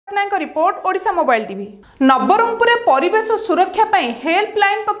Patnaik report Odisha mobile TV. Nabarangpur परिवेश सुरक्षा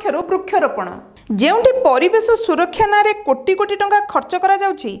helpline पक्षर वृक्षरोपण जेउठी परिवेश सुरक्षा नारे कोटी कोटी टंका खर्च करा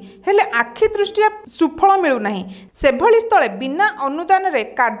जाउछि हेले आखि दृष्टिया सुफल मिलुना से भली स्थले बिना अनुदान रे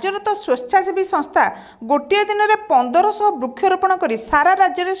कार्यरत स्वेच्छासेवी संस्था गोटे दिन में 1500 वृक्षरोपण कर सारा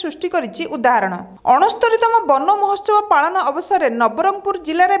राज्य में सृष्टि करिछि उदाहरण। 69तम वन महोत्सव पालन अवसर में नवरंगपुर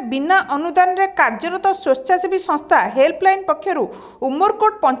जिले में बिना अनुदान रे कार्यरत स्वेच्छासेवी संस्था हेल्पलाइन पक्षर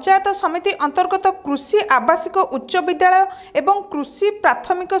उमरकोट पंचायत समिति अंतर्गत कृषि आवासिक उच्च विद्यालय एवं कृषि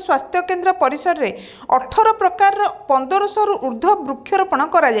प्राथमिक स्वास्थ्य केन्द्र परिसर 18 प्रकार 1500 ऊर्ध्व वृक्षरोपण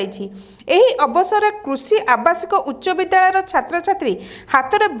करा जायछि। एही अवसर में कृषि आवासिक उच्च विद्यालय छात्र छात्री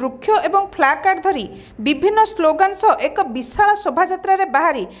हाथ में वृक्ष एवं फ्लैग कार्ड धरी विभिन्न स्लोगान सह एक विशाल शोभायात्रा रे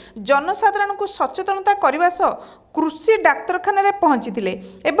बाहरी जनसाधारण को सचेतनता करने सह कृषि डाक्तरखाना रे पहुंची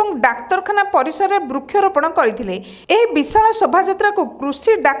एवं डाक्तरखाना परिसर में वृक्षरोपण करथिले। एही विशाल शोभायात्रा को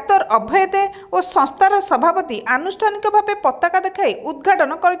कृषि डाक्तर अभय दे और संस्थार सभापति आनुष्ठानिक भाव पताका देखाई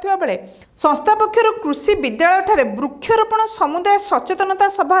उद्घाटन करथिबा बेले संस्था पक्षर कृषि विद्यालय ठारे वृक्षरोपण समुदाय सचेतनता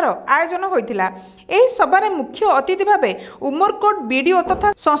सभार आयोजन होइतिला। एही सभारे मुख्य अतिथि भावे उमरकोट बीडीओ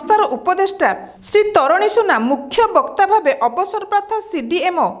तथा संस्थार उपदेष्टा श्री तरुणी सुना मुख्य वक्ता भावे अवसरप्राप्त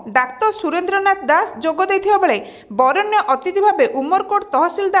सीडीएमओ डाक्तर सुरेंद्रनाथ दास जोग दैथिबा बेले बरण्य अतिथि भावे उमरकोट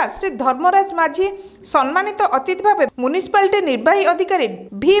तहसीलदार श्री धर्मराज माझी सम्मानित अतिथि भावे म्युनिसिपालिटी निर्वाही अधिकारी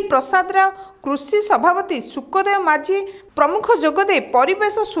भी प्रसाद राव कृषि सभापति सुखदेव माझी प्रमुख जोगदे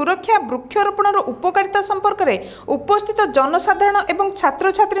परिवेश सुरक्षा वृक्षरोपण उपकारिता संपर्क में उपस्थित जनसाधारण एवं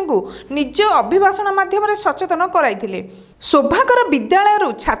छात्र छात्री को निज अभिभाषण माध्यम सचेतन कराइथिले। शोभाकर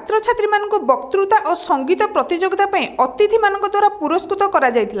विद्यालय छात्र छात्री मानक वक्तृता और संगीत प्रतियोगिता अतिथि मानक द्वारा पुरस्कृत करा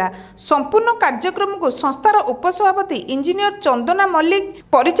जायथिला। संपूर्ण कार्यक्रम को संस्थार उपसभापति इंजीनियर चंदना मल्लिक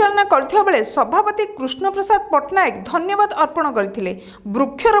परिचालना करथिबा बेले सभापति कृष्ण प्रसाद पट्टनायक धन्यवाद अर्पण करथिले।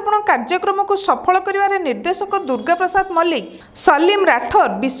 वृक्षरोपण कार्यक्रम को सफल करिवारे निर्देशक दुर्गा प्रसाद मल्लिक, सलीम राठौर,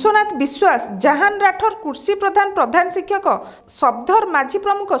 विश्वनाथ विश्वास, जहान राठौर, कृषि प्रधान प्रधान शिक्षक शब्दर माझी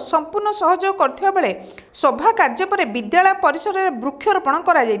प्रमुख संपूर्ण सहयोग करथिबा बेले सभा कार्य पर विद्यालय परिसर में वृक्षरोपण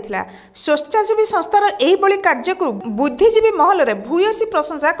करा जायथिला। स्वेच्छासेवी संस्थार एही बळी कार्य को बुद्धिजीवी महल रे भूयसी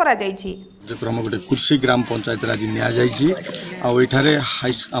प्रशंसा करा जायछि। कार्यक्रम गोटे कृषि ग्राम पंचायत आज निठारे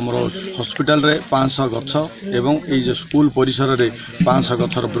आमर हस्पिटाल रे 500 गछ एवं ये स्कूल परिसर में 500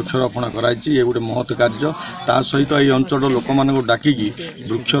 गछर वृक्षरोपण कराई। ये गोटे महत् कार्य ता सहित ये अंचल लोक मान डाकिकी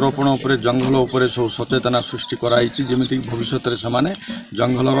वृक्षरोपण उपर जंगल उपर सब सचेतना सृष्टि कराई जमीक भविष्य में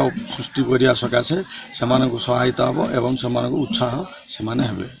जंगलर सृष्टि करने सकाशे से सहायता हम एवं से उत्साह से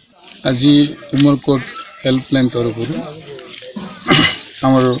आज उमरकोट हेल्पलाइन तरफ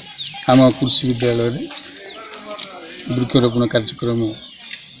आम कृषि विद्यालय वृक्षरोपण कार्यक्रम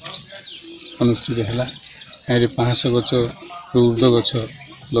अनुष्ठित है। यहाँ 500 गछ ऊर्ध्व गछ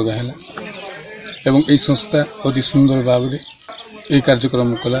लगाला एवं ये संस्था अति सुंदर भाव में ये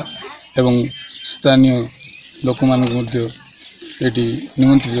कार्यक्रम कला एवं स्थानीय लोक मान ये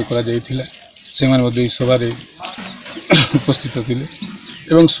निमंत्रित कर सभार उपस्थित थे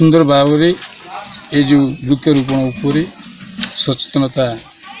एवं सुंदर भाव में ये जो वृक्षरोपण उपर सचेतनता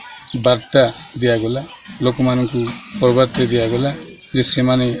वार्ता दिगला लोक मान प्रवार्ता दिगला जे से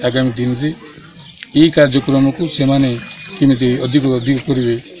माने आगामी दिन रे ये कार्यक्रम को से माने किमिति अधिक अधिक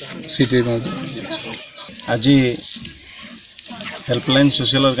करेंगे से आज हेल्पलाइन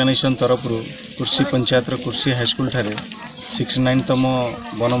सोशल ऑर्गेनाइजेशन तरफ कृषि पंचायत कृषि हाईस्कूल ठारे 69तम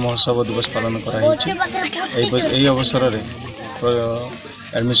वन महोत्सव दिवस पालन कराई। अवसर में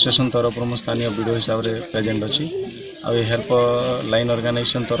एडमिनिस्ट्रेशन तरफ स्थानीय वीडियो हिसाब से प्रेजेंट अच्छी आ हेल्पलाइन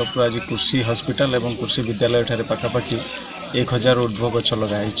ऑर्गेनाइजेशन तरफ आज कृषि हॉस्पिटल एवं कृषि विद्यालय ठारे पाखापाखि 1000 ऊर्ध्व गछ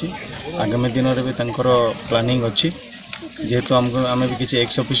लगाई। आगामी दिन में भी तंकर प्लानिंग अच्छी जेहेतु आम भी किसी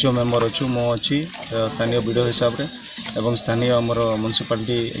एक्स ऑफिशियो मेंबर अच्छु मो अच्छी स्थानीय वीडियो हिसाब से एवं स्थानीय आमर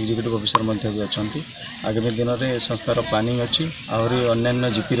म्युनिसिपालिटी एग्जीक्यूटिव ऑफिसर भी अच्छा। आगामी दिन में संस्थार प्लानिंग अच्छी आहरी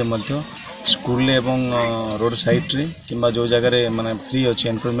अन्य जीपी रे स्कूल एवं रोड साइड रे किंबा जो जगह माने फ्री अच्छी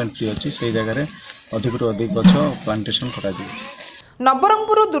एनवायरनमेंट फ्री अच्छी से जगह अधिक अधिक गछ प्लांटेशन करा दिए।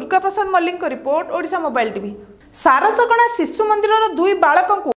 Nabarangpur Durga Prasad Mallik report Odisha mobile TV. सारसगणा शिशु मंदिर 2 बालक